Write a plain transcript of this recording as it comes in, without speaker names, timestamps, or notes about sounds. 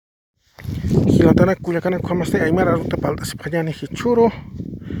Hilatana Culiacana Cuamaste Aymara ruta palta sipayani Hichuro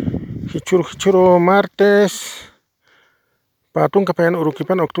martes Patunca payan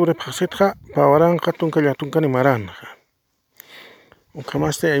urukipan octubre pasitja Pawaranca tunca yatunca ni maranja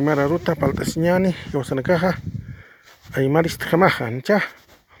Ucamaste Aymara ruta palta siñani Yosanakaja Aymaris tjamaja nicha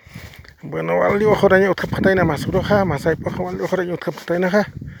bueno wali ojoraña utjapataina masuroja masaipoja wali ojoraña utjapatainaja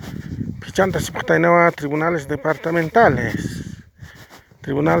Pichanta sipatainawa tribunales departamentales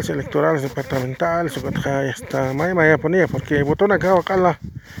Tribunales electorales departamentales, ya está, maya ponía, porque botón acá la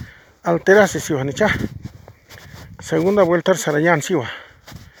alterase si nicha. Segunda vuelta Sarayan siwa.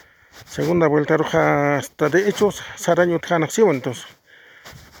 Segunda vuelta roja hasta de hecho Saraño tjana siwa entonces.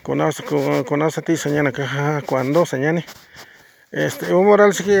 Con asa ti señana caja cuando señane. Evo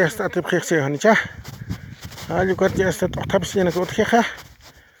moral sí que hasta te prexi nicha. Yo creo que hasta tap señana que otjeja.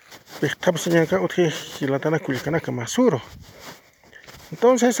 Tap señana que otje y la tana culicana que masuro.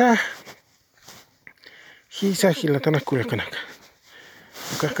 Entonces, Hisa Hilatana Culiacanaca.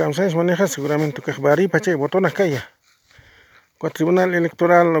 Ucacamsáis maneja seguramente Ucajbari Pache, botón acá ya. Tribunal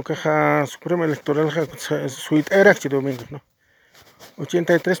Electoral, lo Caja Suprema Electoral, suite era domingo, ¿no?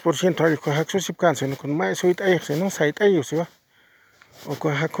 83% hay Cajaxo si cansa, ¿no? Con más suite air, ¿no? Site ellos, ¿sí va? O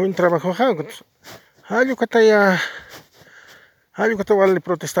Cajacoin trabajo, hay Cataya. Hay que vale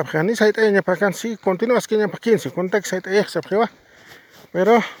protestar, ni site air para can, sí, continúa que ya para 15, contacto site air, se prueba.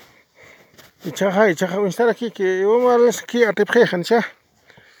 Pero y chaja estar aquí que vamos aquí a tepjejan ya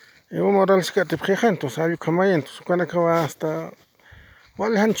y vamos a tepjejan entonces hay como entonces cuando acaba hasta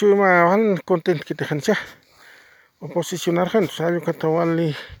vale han chuma han content que te hancha oposicionar entonces hay que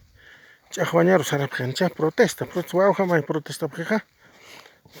vale chajuañar usar hancha protesta jamás protesta pjeja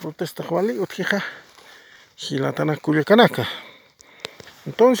protesta vale utjeja Hilatana Culiacanaca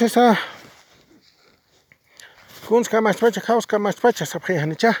entonces kun más pacha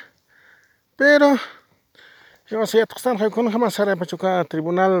sapjejan ya pero yo sé que están con jamás hará pachuca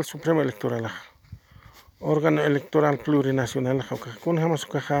Tribunal Supremo Electoral órgano electoral plurinacional con jamás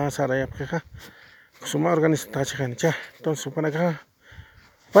caja saraya paja suma organización ya entonces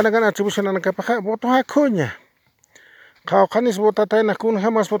para ganar atribución a la capaja voto a coña canis votata en kun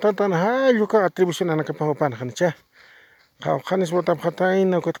jamás votata na yuka atribución a la capaja para ya canis vota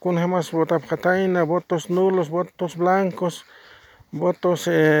pataina kun jamás vota pataina votos nulos votos blancos votos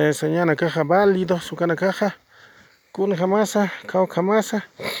señala caja válidos su cana caja kun jamasa kau jamasa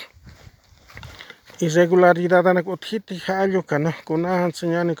irregularidad ana uthiti hallo kana kuna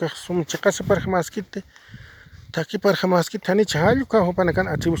señala caja sum chicase para jamás quite taki para jamás quite ni chahallo caja para can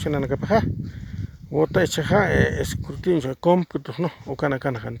atribución ana caja vota chaja escrutinio cómputo no o cana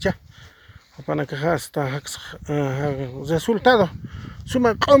cancha para caja hasta resultado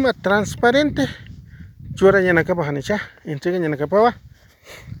suma como transparente Chura ya naka hanicha, entrega ya naka pawa.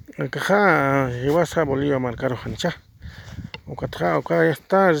 Caja llevas a Bolivia marcar hanicha. O ya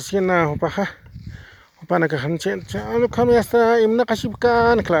está recién opaja. Opana caja hanicha. Lo que ya está en una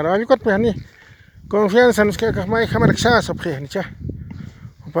cachipcan, claro. Hay que confianza nos queda más jamás exasa hanicha.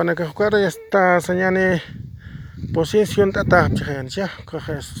 Opana caja ya está señane posición tata hanicha.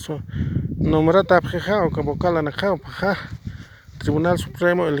 Caja nombrata paja o cabocala naka paja. Tribunal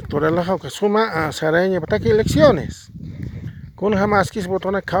Supremo Electoral que suma a Saraña para que elecciones. Con jamás que se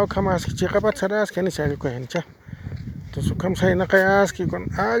votó na cao jamás que llega para saras que ni se algo hencha. Entonces como se na kayas que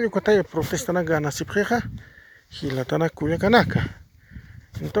con algo que te protesta na gana si preja Hilatana Culiacanaca.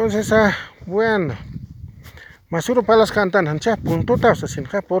 Entonces bueno masuro para las cantan hancha punto tausa sin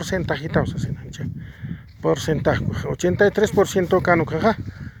ja porcentaje tausa sin hancha. Porcentaje 83% cano caja.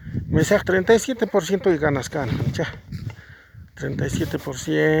 Me sa 37% y ganas cano hancha.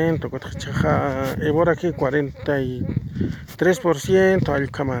 37%, Évora aquí 43%,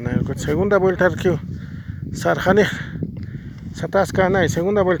 Alcamana, segunda vuelta aquí, Sarjane, Satascana y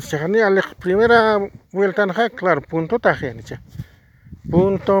segunda vuelta, Chajane, primera vuelta, claro, punto taje,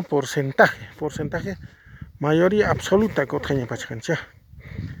 punto porcentaje, mayoría absoluta, Cotaña Pachancha,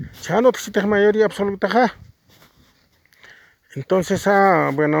 Chano, si mayoría absoluta, entonces,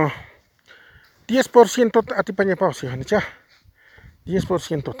 bueno, 10% a ti paña pausa,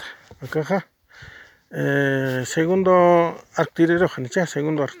 10% acá segundo artillero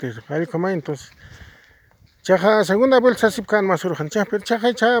segundo artillero ahí como entonces chaja segunda vuelta sipcan masuro hancha pero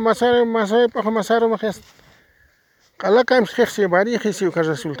chaja masaro majes calaca ejerce varía ejerce el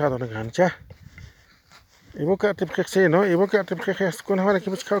resultado de hancha y boca te ejerce no y boca te ejerce con ahora que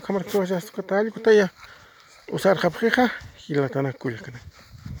buscar cámara que ya está tal que ya usar japjeja y la tana Culiacana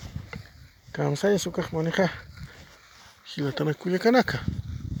kamsa su kaj maneja Hilatana Culiacanaca.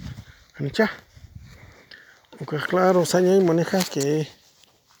 Anicha. Claro, saña y maneja que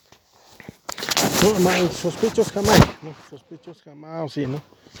Sospechos jamás, ¿no? Sospechos jamás, sí, ¿no?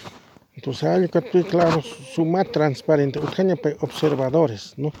 Entonces hay que claro, sumar transparente,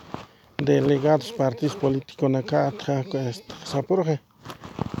 observadores, ¿no? Delegados partidos políticos en acá, sapurge,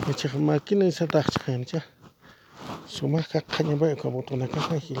 máquina y se da gente. Sumar caña vaya como tu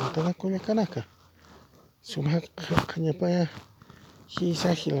naca, gilantana con la canaca. Sumar caña vaya,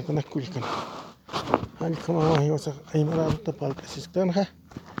 gisa gilantana culican. Hay como vamos a Aymara tapalca, si están,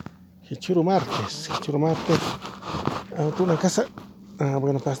 Hichuru Martes, una casa,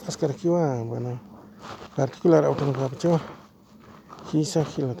 bueno, pastas que aquí va, bueno, particular autónoma de Hisa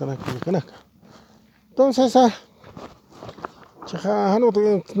Gilatana Kulikanaka. Entonces,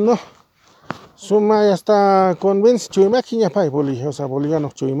 no, suma ya está convence Chuimaki ya pay Bolivia, o sea,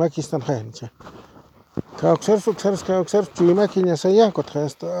 boliviano Chuimaki están gente. Cauxer, Chuimaki ya se ya, cotra,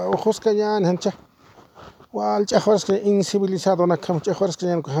 ojos que ya en hancha. Wal chahores que incivilizado na cam chahores que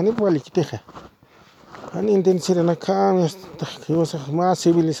ya no han igual y que han intentado na cam que usa más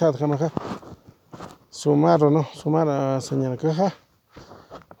civilizado que acá. Sumar o no, sumar señal que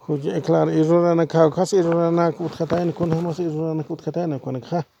claro, y rurana casi y rurana kutkatayn con hemos y rurana kutkatayn con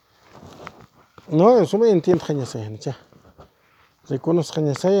acá. No, eso me entiende que ya se ya. Reconozco que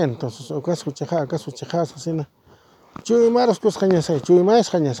ya se entonces acaso chaja así na. Chuimaros cos que ya se, chuimais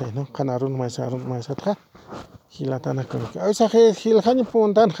que ya se, no, canarun mais atja. Gilatana con que esa giljaño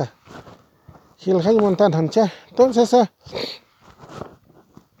puntanja. Giljaño montan hancha. Entonces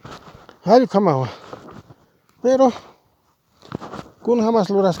hay camawa. Pero kun jamás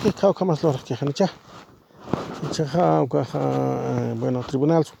loras que jamás loras que hancha. Chaja bueno,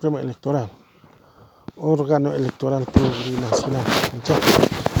 Tribunal Supremo Electoral. Órgano electoral plurinacional.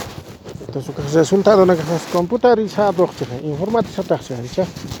 Entonces, el resultado es computarizado, informatizado.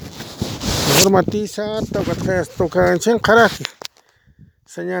 Informatizado, toca en carácter.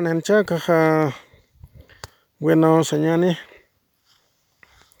 Señalan, bueno, señale.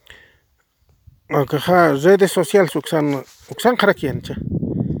 Redes sociales, uxan carácter.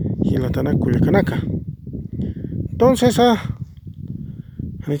 Y la tana culicanaka. Entonces,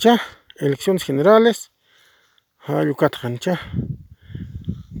 elecciones generales.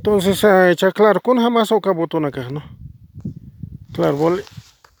 Entonces, claro, con jamás o cabotón acá, ¿no? Claro,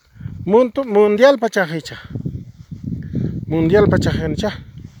 mundial pachajecha. Mundial pachajecha.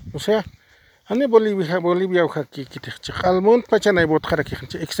 O sea, ane Bolivia o aquí, al mundo pachana y votar aquí,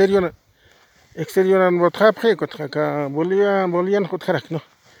 exterior an votar acá, Bolivian votar no,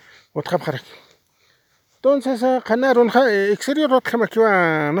 votar. Entonces, ganaron, exterior votar aquí,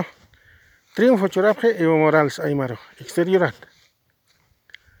 no. Triunfo churapje Evo Morales Aymara, exterior.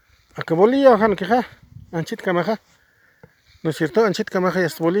 Acá Bolivia, anchit camaja. ¿No es cierto? Anchit camaja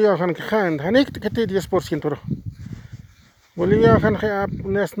es Bolivia, hanik que te 10%. Bolivia, es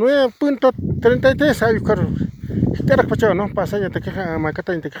 9.33 años, hectáreas pachado, ¿no? Pasa ya te queja,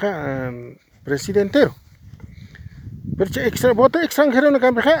 macata y te queja presidentero. Pero voto extranjero no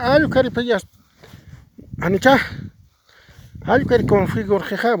cambia, ayu caripellas. Anicha. Ayu cari configure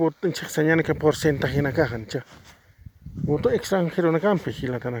jeja, voto en señala que porcentaje en acá, ancha. Voto extranjero no cambia,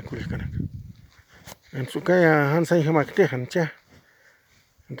 gilatana culicana. En su calle, Hansay Hamaktejan, cha.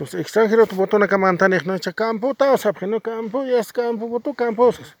 Entonces, extranjero tu voto na camantanej no echa campo, tao sabje no campo, ya es campo, voto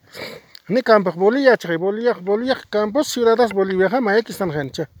campos. Ni campo, Bolivia, campos, ciudades Bolivia, Mayaki están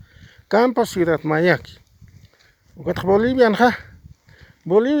hancha. Campos, ciudad Mayaki. Ugat Bolivia,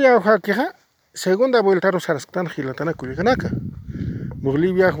 Bolivia, segunda vuelta a Sarastan, Gilatana Culicanaka.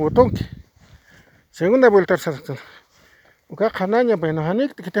 Bolivia, votonque. Segunda vuelta a Sarastan. Ugat Hanaña, bueno,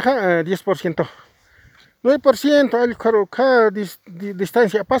 Hanik, que te 10%. 9% al caro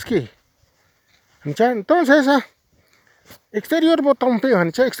distancia pasqui. Entonces, exterior botón peo,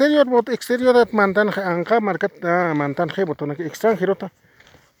 exterior mandan anga marcat mandan je botón extranjero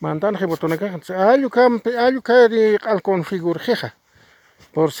mandan je botón acá. Ayu al configure jeja.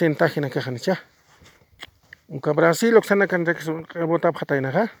 Porcentaje en acá, Brasil, Oxana Canta que vota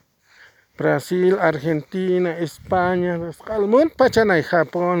pataina, Brasil, Argentina, España, al mundo pachana y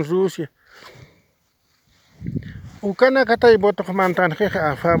Japón, Rusia. Ucana catay voto mantan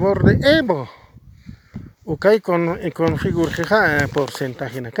a favor de Evo. Ucay configure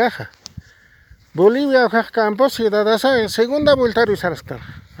porcentaje en la caja. Bolivia, Campos, ciudadanas, segunda vuelta a usar hasta.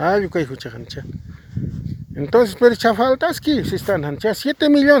 Ucay huchajancha. Entonces, pero faltas que si están hancha, 7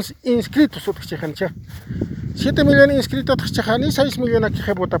 millones inscritos, 7 millones inscritos, 6 millones aquí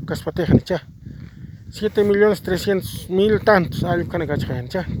votan caspate hancha. 7 millones 300,000 tantos,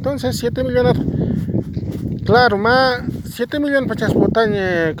 entonces 7 millones. Claro, 7 millones pachas votan,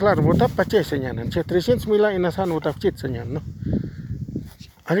 claro, vota pache señalan, 300,000 en asan vota pachit señalan, ¿no?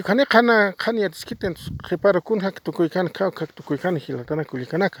 Alukani kana khani atskiten reparo kun hak tukuikan hak tukuikan hilatana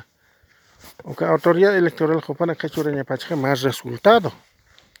kulikanaka. Oka autoridad electoral jopana kachuraña pacha más resultado.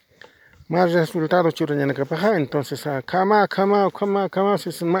 Más resultado churaña kapaja, entonces a kama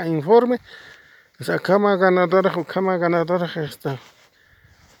se más informe. Esa kama ganadora esta.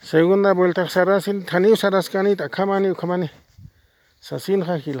 Segunda vuelta sarasin taniu sarascanita kamani kamani. Sasin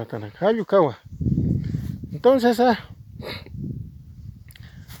hilatana. Hayukawa. Entonces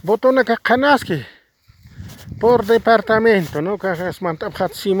botona kanaski por departamento, ¿no? Cajas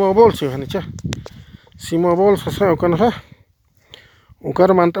mantabhat simo bolso, hanicha. Simo bolso sa okanaha.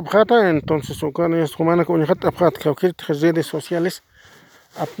 Ukar mantabhata, entonces ukan es humana con hatabhat kaukir redes sociales.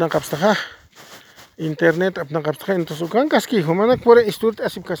 Apna kapstaha. Internet apna kapstaha, entonces ukan kaski humana por istut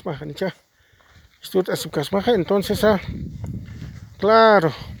asipkasma, hanicha. Istut asipkasma, entonces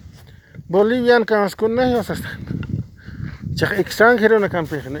claro. Bolivian kaskuna hasta. Chak extranjero na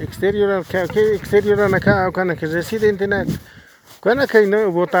campejano, exterior na ka kana que residente na kana que no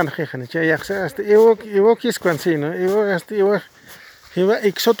votan jejane, cha yaksa hasta evo kis kwansino, evo hasta evo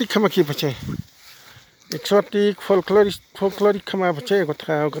exotic kama ki pache. Exotic folkloric kama pache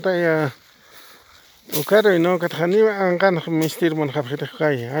kota ya ukaro no katani angan mistir mon habjete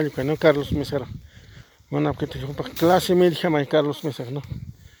kai, aluka no Carlos Mesero. Mon habjete clase media mai Carlos Mesero, no.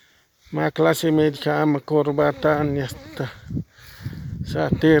 Ma clase médica, ama corbata, ni hasta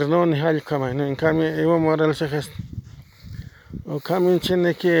saterno, ni halcama, no en cambio, Evo Morales se gesta. O cambio,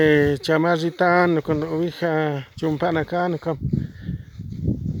 tiene que chamarritan, con ovija chumpana acá,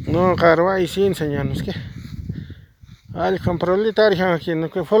 no carva y sin señalos que. Al comproletario aquí,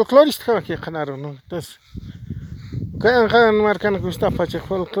 no que folclorista aquí, canaro, no. Entonces, cada marcan que está pache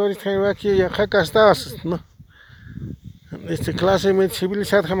folclorista aquí, ya acá estás, no. Este clase med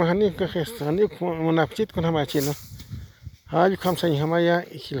civilizada jamani que gesta ni monapchit con hamachino hay kamsa ni hamaya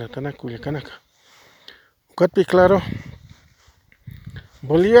hilatana kulikanaka ukatpi claro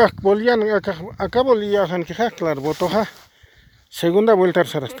Bolivian acá Bolivia han que claro votoja segunda vuelta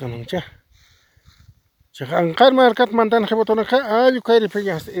sarastano cha ankar markat mandan que votona ka ay kairi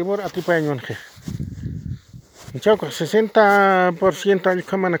peyas ebor atipañon que chako 60% al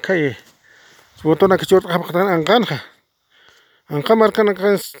kamana kai votona que chot habatan anganja Anka marcan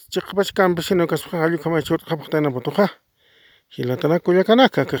chikpach campesino que su ayu kama chot kapatana botoja. Hilatana kuya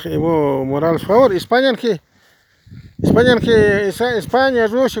kanaka que Evo Morales favor España que esa España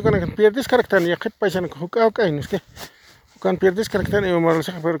Rusia con pierdes carácter ya que paisan que no es que con pierdes carácter Evo Morales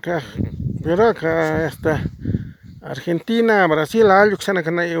pero acá está Argentina, Brasil, ayu que sana que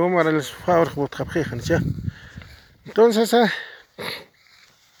Evo Morales favor botjapjejan ya. Entonces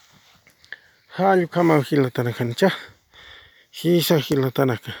ayu kama hilatana kancha. Hisa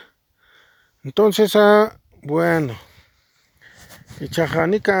hilatanaka. Entonces, bueno,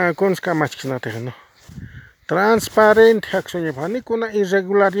 chajanica conska machinate, ¿no? Transparente, haxoñepani, con una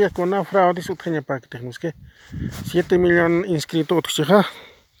irregularidad, con una fraude, su peña paquete, que 7 millones inscritos, chaja.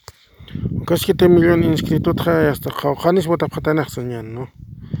 Casi 7 millones inscritos, hasta Jaujanis Botapatanak, ¿no?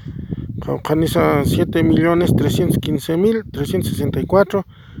 Jaujanis a 7 millones 315.364.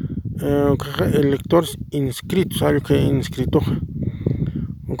 Electores inscritos, algo que inscrito.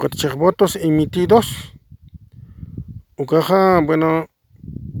 Votos emitidos. Bueno,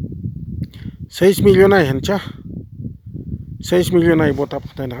 6 millones hay, 6 millones hay votos.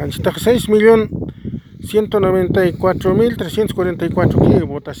 6 millones 194.344 que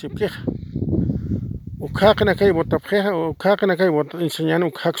votas se queja. Ukakana que vota queja, ukakana que vota enseñando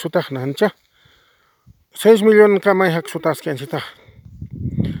ukak sutaj nancha. 6 millones kamay hak sutas que anchita.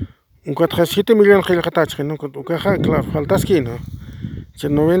 Un 7 millones que le catach, ¿no? Claro, faltas aquí, ¿no?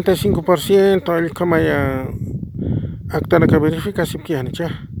 El 95% el camaya acta que verifica si quieren,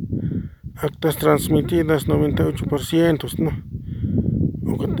 ya. Actas transmitidas 98%, ¿no?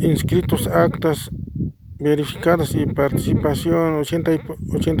 Inscritos actas verificadas y participación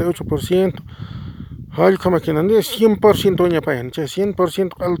 88%. Hay como que no 100% ña pa,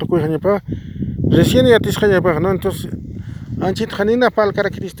 100% alto que ña pa. Recién ya te ña pa, ¿no? Entonces Anchit Hanina pal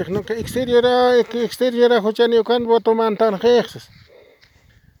característica, ¿no? Que exterior hochani kan voto mantan jexes.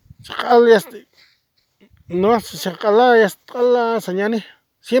 No, se cala señani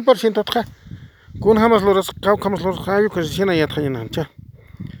 100% tra. Kun jamás los caucamos los rayo que recién ya traen cha.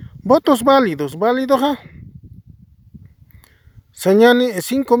 Votos válidos, ja. Señani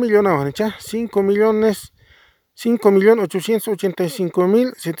 5 millones, cha.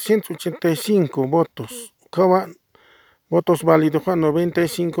 5.885.785 votos. Votos válidos,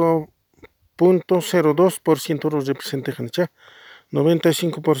 95.02% los representan,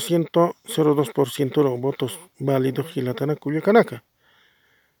 95.02% los votos válidos y la tana cuya canaca.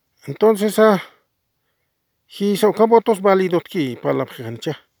 Entonces, hizo votos válidos aquí para la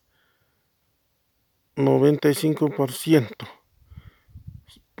cancha. 95%.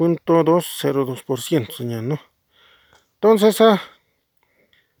 0.202%, señal, ¿no? Entonces,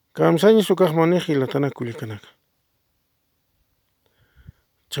 Kamsañi su maneja y la tana kulikanaka.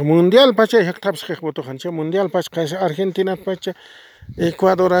 Mundial pacha yaktaps voto hancha mundial pacha Argentina pacha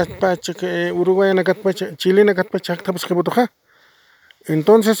Ecuador pacha Uruguay nakat pacha Chile nakat pacha yaktaps voto ha.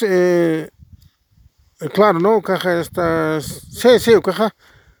 Entonces, claro, ¿no? Caja estas. Sí, caja.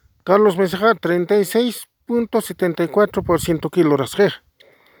 Carlos Meseja, 36.74% kiloras.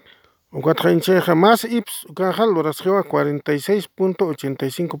 O cuatro más ips, caja, loras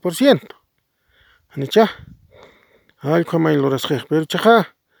 46.85%. Anicha. Ay, como hay loras pero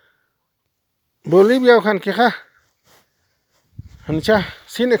chaja. Bolivia o Janqueja. Anicha.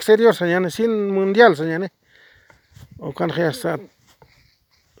 Sin exterior, señane. Sin mundial, señane. O canje hasta.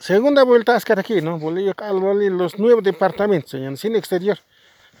 Segunda vuelta es aquí, ¿no? Bolivia, los 9 departamentos, señor, sin exterior.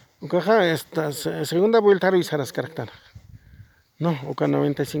 Ocaja, esta segunda vuelta revisarás caracter. No, oca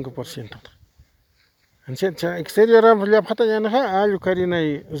 95%. En cierto, exterior, ya pata ya naja, yucarina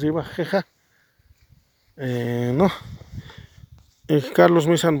y riba, jeja. No. Carlos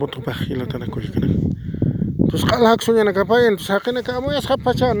Misan Botupaj y la Tanaculicana. Entonces, Calhac Suñana Capay, entonces, aquí acá muy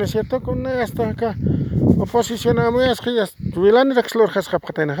escapacha, ¿no es cierto? Con esta acá. Oposición a muy esquillas. Tuvilani Rexlor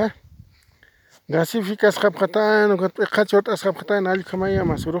Hascapatana. Gasificas Japatan, Hachotas Japatan, Alcamaya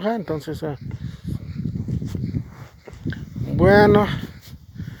Masuruja. Entonces, bueno,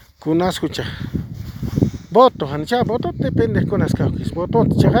 con escucha. Voto, Hancha, voto depende con las cauquis. Voto,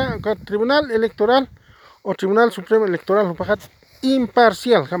 Chaja, Tribunal Electoral o Tribunal Supremo Electoral,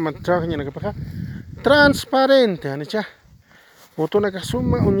 imparcial, jamás trabajan en la transparente, Hancha. Voto na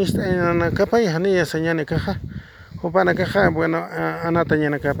suma unista en capa y hanilla señane caja. Hopana caja, bueno,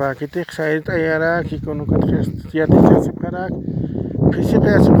 anatañana capa, que te exaet ayara, que con un ya te hace para que se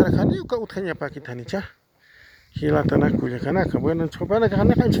vea su para cani, que utania paquitanicha. Hilatana cuyacanaka, bueno, hopana caja,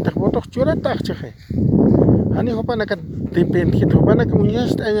 canchita, votos churata, cheje. Hani hopana que depende, hopana que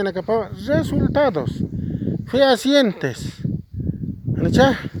unista ayana capa, resultados fehacientes.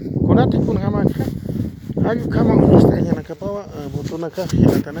 Anicha, conate con jamaca. Hay kama unista en la capa, botona caja y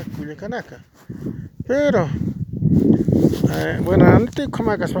la tana cuyacanaka. Pero, bueno, antes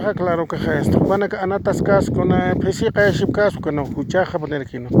como que se claro que esto, van a anatas cas con pesica shipcas con cuchaja poner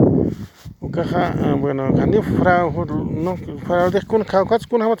aquí, ¿no? O caja, bueno, cani frau, no, frau de con caucas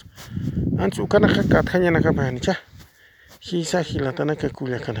con hamat, antes ucana catania na capa nicha. Hisa hilatana que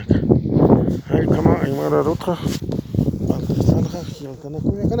cuyacanaka. Hay kama Aymara otra, palta hilatana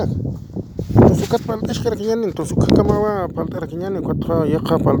cuyacanaka. Entonces, palta es que entonces, cama palta raquiñan, cuatro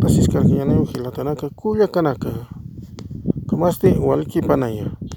yaca palta sis que raquiñan, hilatana que cuyacanaka. Kamaste igual que panaya.